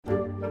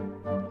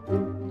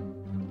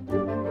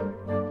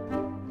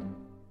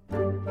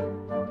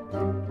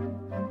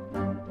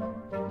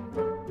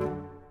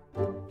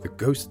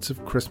Ghosts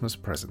of Christmas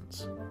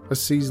Presents, a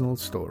seasonal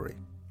story,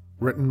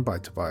 written by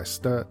Tobias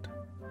Sturt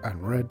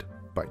and read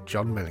by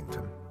John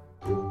Millington.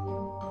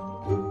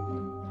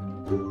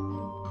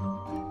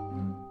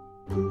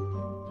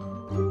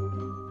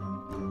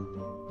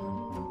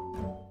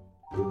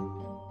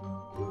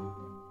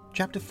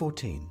 Chapter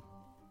 14.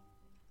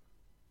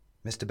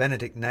 Mr.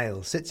 Benedict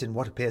Nail sits in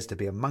what appears to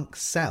be a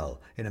monk's cell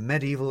in a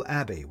medieval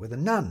abbey with a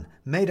nun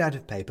made out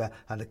of paper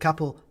and a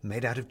couple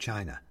made out of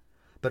china.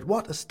 But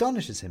what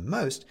astonishes him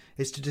most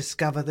is to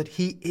discover that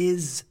he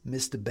is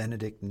Mr.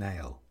 Benedict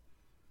Nail.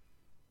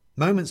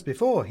 Moments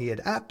before, he had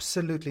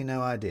absolutely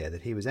no idea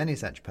that he was any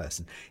such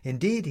person.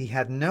 Indeed, he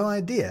had no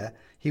idea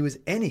he was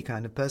any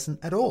kind of person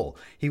at all.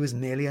 He was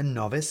merely a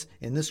novice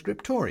in the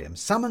scriptorium,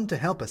 summoned to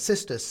help a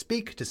sister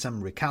speak to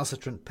some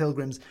recalcitrant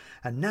pilgrims,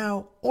 and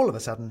now, all of a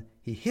sudden,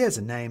 he hears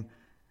a name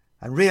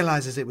and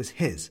realizes it was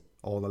his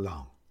all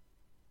along.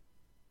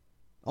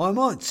 "I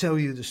might tell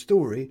you the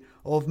story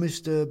of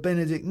Mr.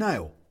 Benedict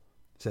Nail,"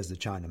 says the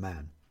China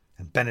man.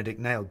 And Benedict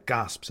Nail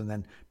gasps and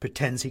then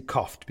pretends he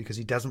coughed because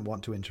he doesn't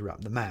want to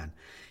interrupt the man.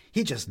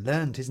 He just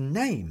learned his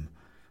name.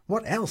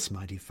 What else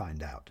might he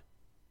find out?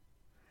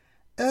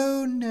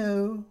 "Oh,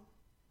 no,"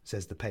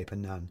 says the paper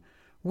nun.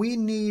 "We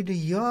need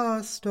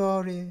your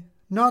story,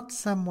 not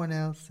someone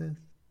else's."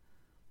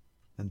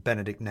 And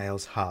Benedict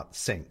Nail's heart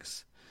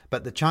sinks.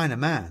 But the China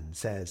man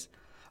says,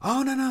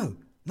 "Oh,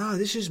 no,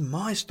 this is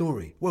my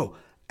story. Well,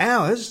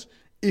 ours,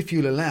 if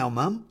you'll allow,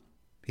 Mum."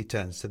 He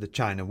turns to the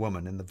China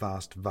woman in the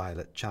vast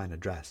violet china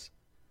dress.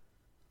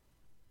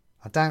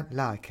 "I don't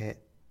like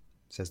it,"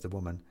 says the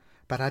woman,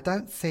 "but I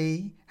don't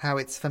see how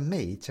it's for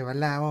me to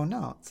allow or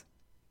not."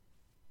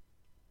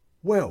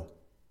 "Well,"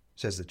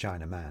 says the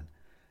China man,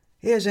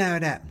 "here's how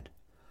it happened.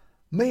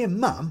 Me and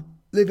Mum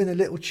live in a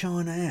little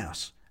china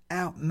house,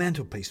 out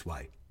mantelpiece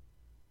way."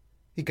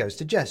 He goes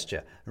to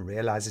gesture and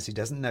realises he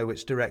doesn't know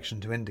which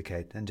direction to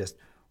indicate and just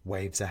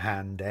waves a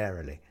hand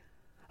airily.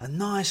 "A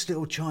nice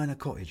little china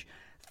cottage.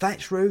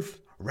 Thatch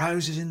roof,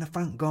 roses in the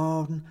front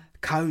garden,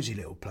 cosy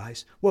little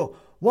place. Well,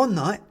 one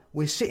night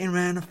we're sitting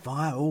round the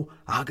fire all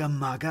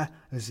hugger-mugger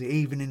as the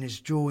evening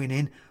is drawing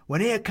in, when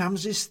here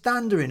comes this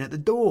thundering at the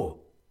door.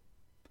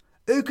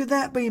 'Who could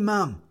that be,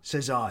 Mum?'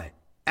 says I.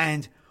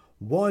 And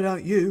 'Why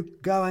don't you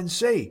go and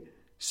see?'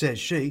 says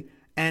she.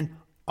 And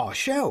 'I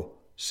shall,'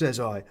 says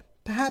I.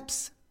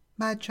 'Perhaps,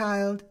 my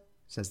child,'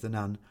 says the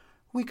nun,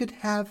 'we could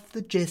have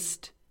the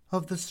gist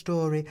of the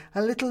story,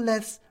 a little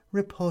less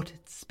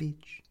reported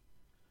speech.'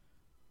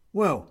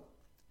 'Well,'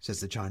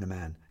 says the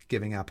Chinaman,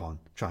 giving up on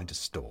trying to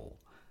stall,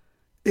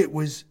 'it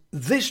was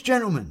this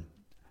gentleman,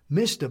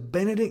 Mr.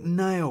 Benedict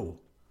Nail.'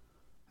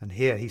 And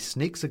here he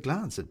sneaks a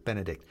glance at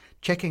Benedict,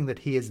 checking that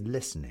he is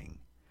listening.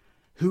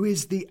 "Who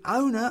is the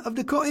owner of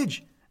the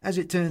cottage, as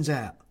it turns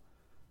out.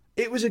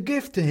 It was a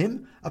gift to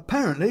him,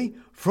 apparently,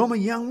 from a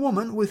young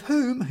woman with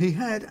whom he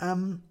had,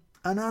 an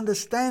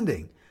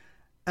understanding,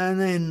 and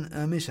then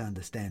a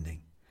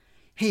misunderstanding."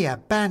 "He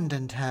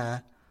abandoned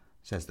her,"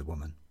 says the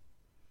woman.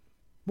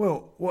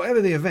 "Well,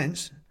 whatever the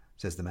events,"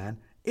 says the man,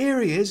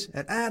 "here he is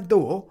at our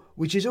door,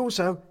 which is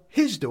also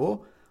his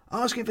door,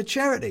 asking for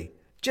charity,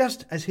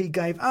 just as he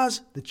gave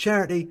us the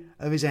charity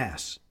of his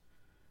house.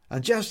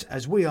 And just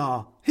as we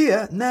are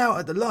here now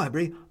at the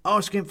library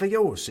asking for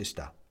yours,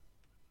 sister."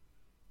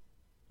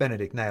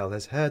 Benedict Nail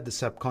has heard the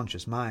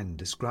subconscious mind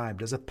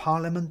described as a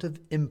parliament of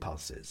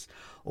impulses,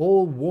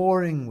 all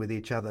warring with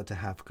each other to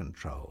have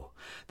control.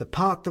 The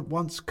part that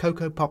wants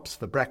Cocoa Pops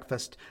for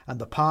breakfast, and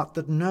the part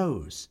that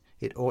knows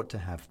it ought to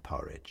have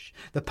porridge.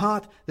 The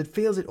part that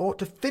feels it ought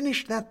to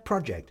finish that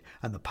project,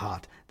 and the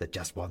part that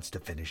just wants to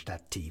finish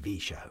that TV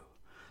show.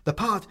 The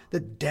part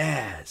that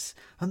dares,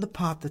 and the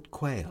part that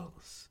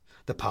quails.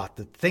 The part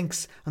that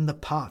thinks, and the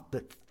part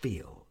that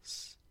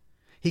feels.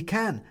 He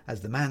can,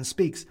 as the man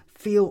speaks,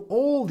 feel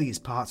all these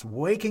parts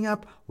waking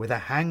up with a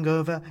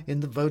hangover in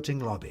the voting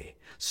lobby,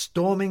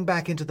 storming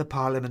back into the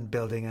Parliament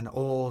building and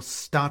all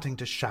starting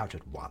to shout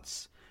at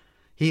once.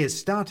 He is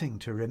starting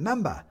to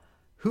remember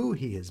who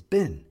he has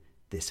been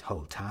this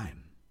whole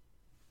time.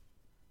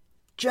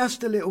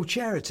 "Just a little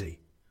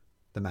charity,"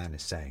 the man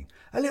is saying,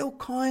 "a little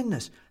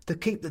kindness to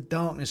keep the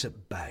darkness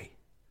at bay."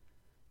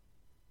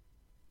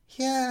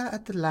 "Here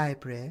at the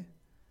library,"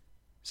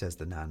 says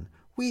the nun,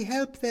 "we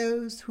help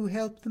those who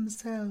help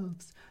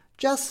themselves,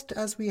 just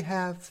as we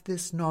have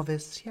this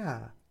novice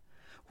here.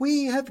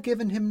 We have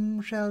given him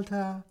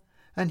shelter,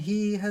 and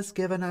he has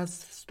given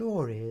us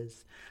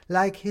stories,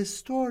 like his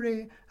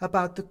story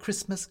about the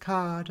Christmas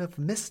card of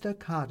Mr.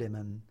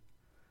 Cardiman."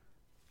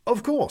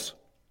 "Of course,"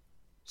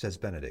 says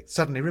Benedict,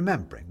 suddenly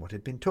remembering what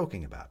he'd been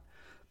talking about.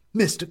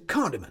 "Mr.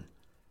 Cardiman.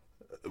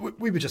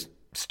 We were just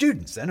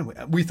students then,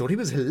 and we thought he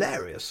was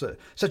hilarious.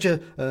 Such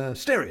a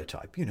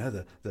stereotype,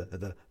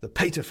 the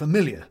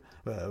paterfamiliar,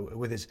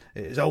 with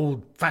his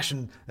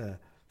old-fashioned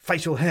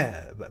facial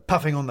hair,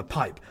 puffing on the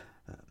pipe.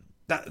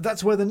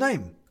 That's where the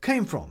name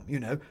came from,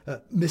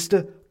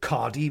 Mr.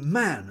 Cardi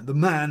Man, the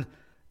man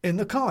in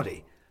the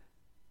cardi.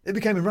 It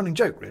became a running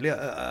joke, really,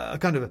 a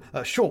kind of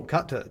a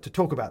shortcut to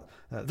talk about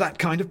that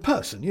kind of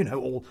person,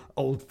 all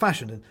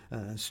old-fashioned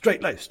and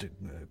straight-laced,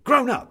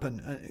 grown up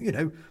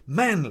and,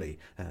 manly,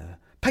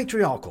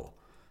 patriarchal.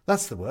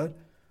 That's the word.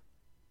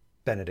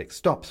 Benedict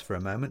stops for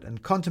a moment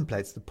and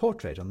contemplates the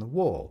portrait on the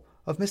wall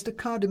of Mr.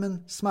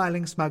 Cardiman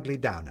smiling smugly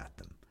down at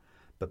them.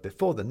 But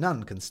before the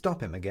nun can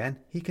stop him again,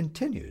 he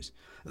continues.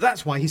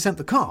 That's why he sent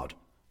the card.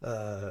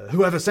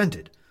 Whoever sent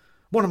it.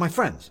 One of my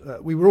friends.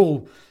 We were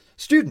all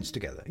students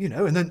together,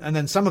 and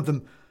then some of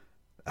them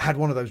had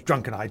one of those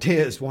drunken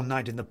ideas one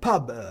night in the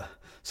pub.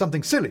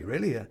 Something silly,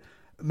 really.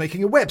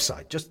 Making a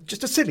website.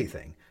 Just a silly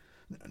thing.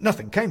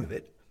 Nothing came of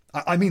it.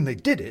 I mean, they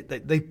did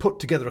it. They put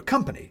together a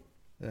company.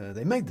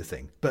 They made the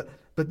thing. But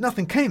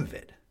nothing came of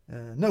it.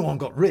 No one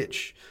got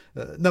rich.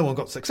 No one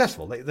got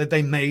successful.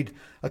 They made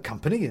a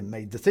company and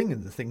made the thing,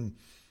 and the thing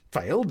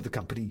failed. The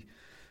company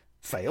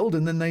failed,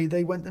 and then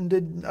they went and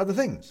did other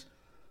things.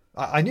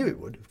 I knew it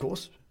would, of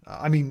course.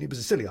 I mean, it was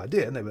a silly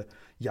idea, and they were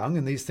young,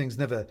 and these things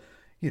never,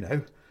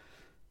 And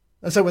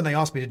so when they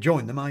asked me to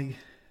join them, I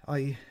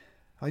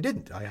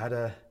didn't. I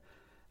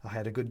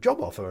had a good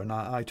job offer, and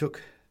I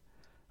took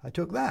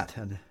that.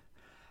 And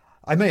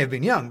I may have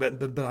been young,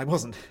 but I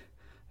wasn't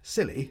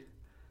silly.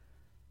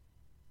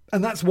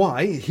 And that's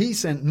why he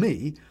sent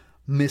me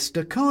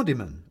Mr.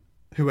 Cardiman,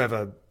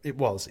 whoever it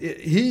was.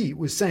 He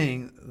was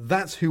saying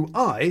that's who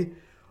I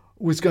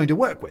was going to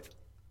work with,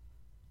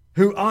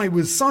 who I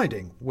was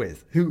siding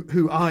with,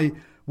 who I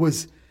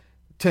was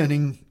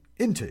turning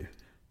into.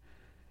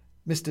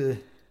 Mr.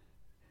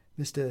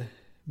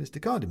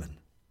 Cardiman.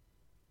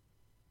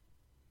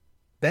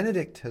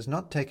 Benedict has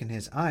not taken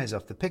his eyes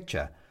off the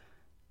picture,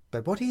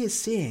 but what he is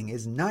seeing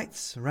is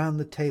nights round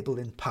the table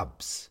in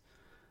pubs,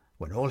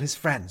 when all his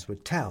friends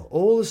would tell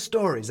all the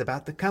stories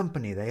about the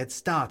company they had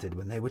started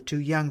when they were too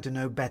young to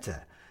know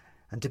better.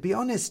 And to be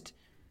honest,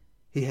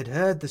 he had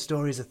heard the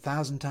stories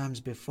 1,000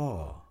 times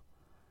before.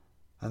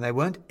 And they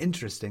weren't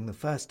interesting the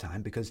first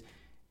time because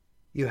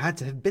you had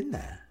to have been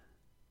there.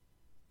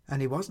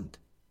 And he wasn't.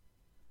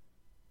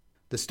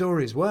 The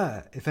stories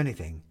were, if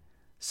anything,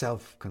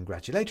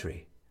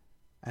 self-congratulatory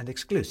and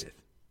exclusive.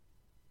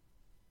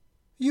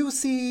 "You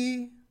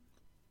see,"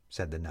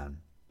 said the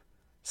nun,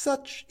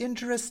 "such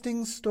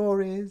interesting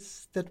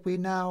stories that we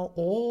now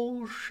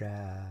all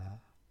share."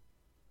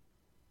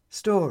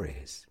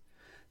 Stories,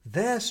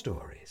 their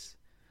stories,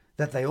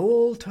 that they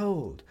all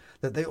told,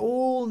 that they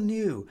all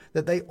knew,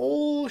 that they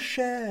all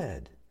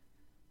shared.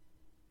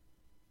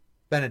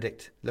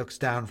 Benedict looks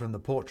down from the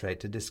portrait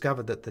to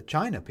discover that the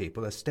China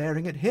people are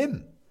staring at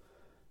him,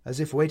 as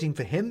if waiting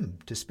for him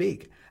to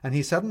speak, and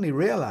he suddenly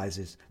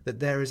realizes that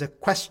there is a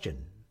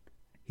question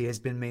he has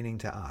been meaning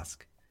to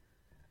ask.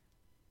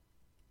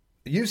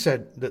 "You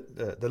said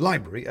that the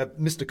library,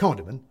 Mr.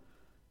 Cardiman,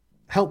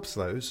 helps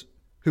those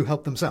who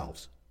help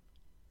themselves,"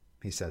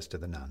 he says to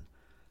the nun.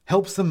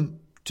 "Helps them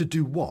to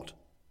do what,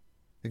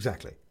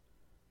 exactly?"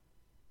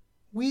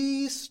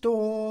 "We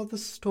store the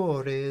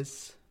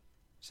stories,"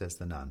 says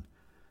the nun.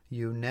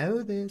 "You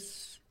know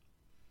this."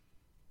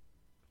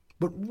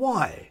 "But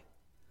why?"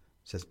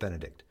 says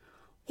Benedict.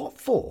 "What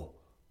for?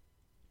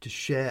 To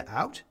share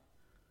out?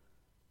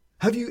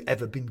 Have you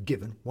ever been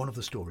given one of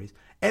the stories?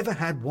 Ever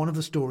had one of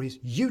the stories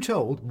you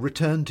told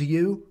returned to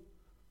you?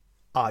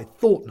 I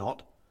thought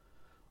not.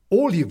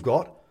 All you've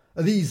got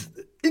are these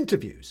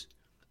interviews,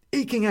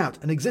 eking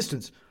out an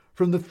existence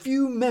from the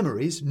few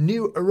memories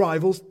new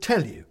arrivals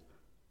tell you.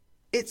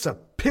 It's a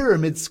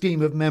pyramid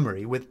scheme of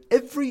memory, with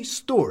every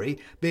story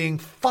being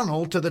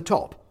funneled to the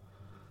top.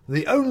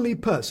 The only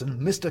person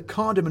Mr.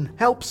 Cardiman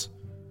helps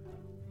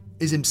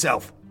is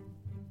himself."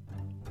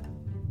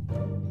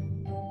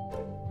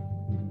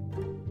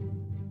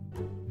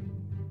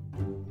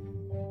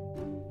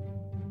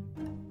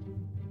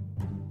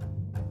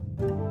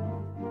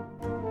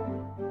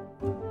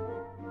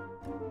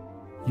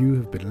 You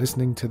have been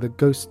listening to The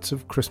Ghosts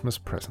of Christmas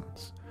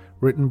Presents,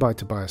 written by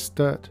Tobias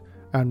Sturt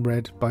and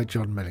read by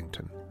John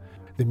Millington.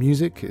 The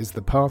music is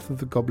The Path of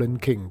the Goblin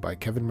King by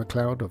Kevin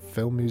MacLeod of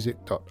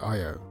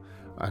filmmusic.io,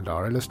 and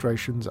our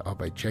illustrations are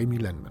by Jamie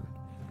Lenman.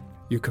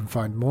 You can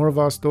find more of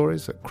our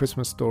stories at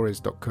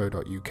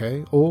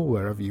christmasstories.co.uk or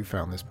wherever you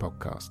found this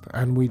podcast,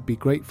 and we'd be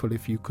grateful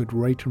if you could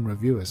rate and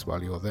review us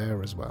while you're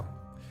there as well.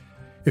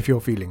 If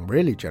you're feeling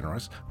really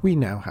generous, we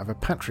now have a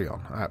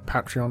Patreon at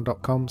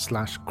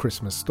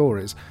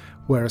patreon.com/christmasstories,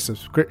 where a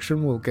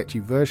subscription will get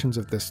you versions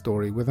of this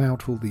story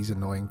without all these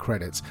annoying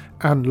credits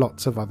and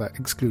lots of other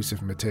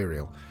exclusive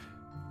material.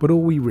 But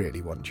all we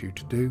really want you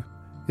to do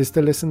is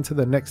to listen to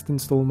the next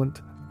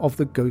instalment of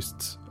The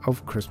Ghosts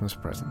of Christmas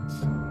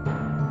Presents.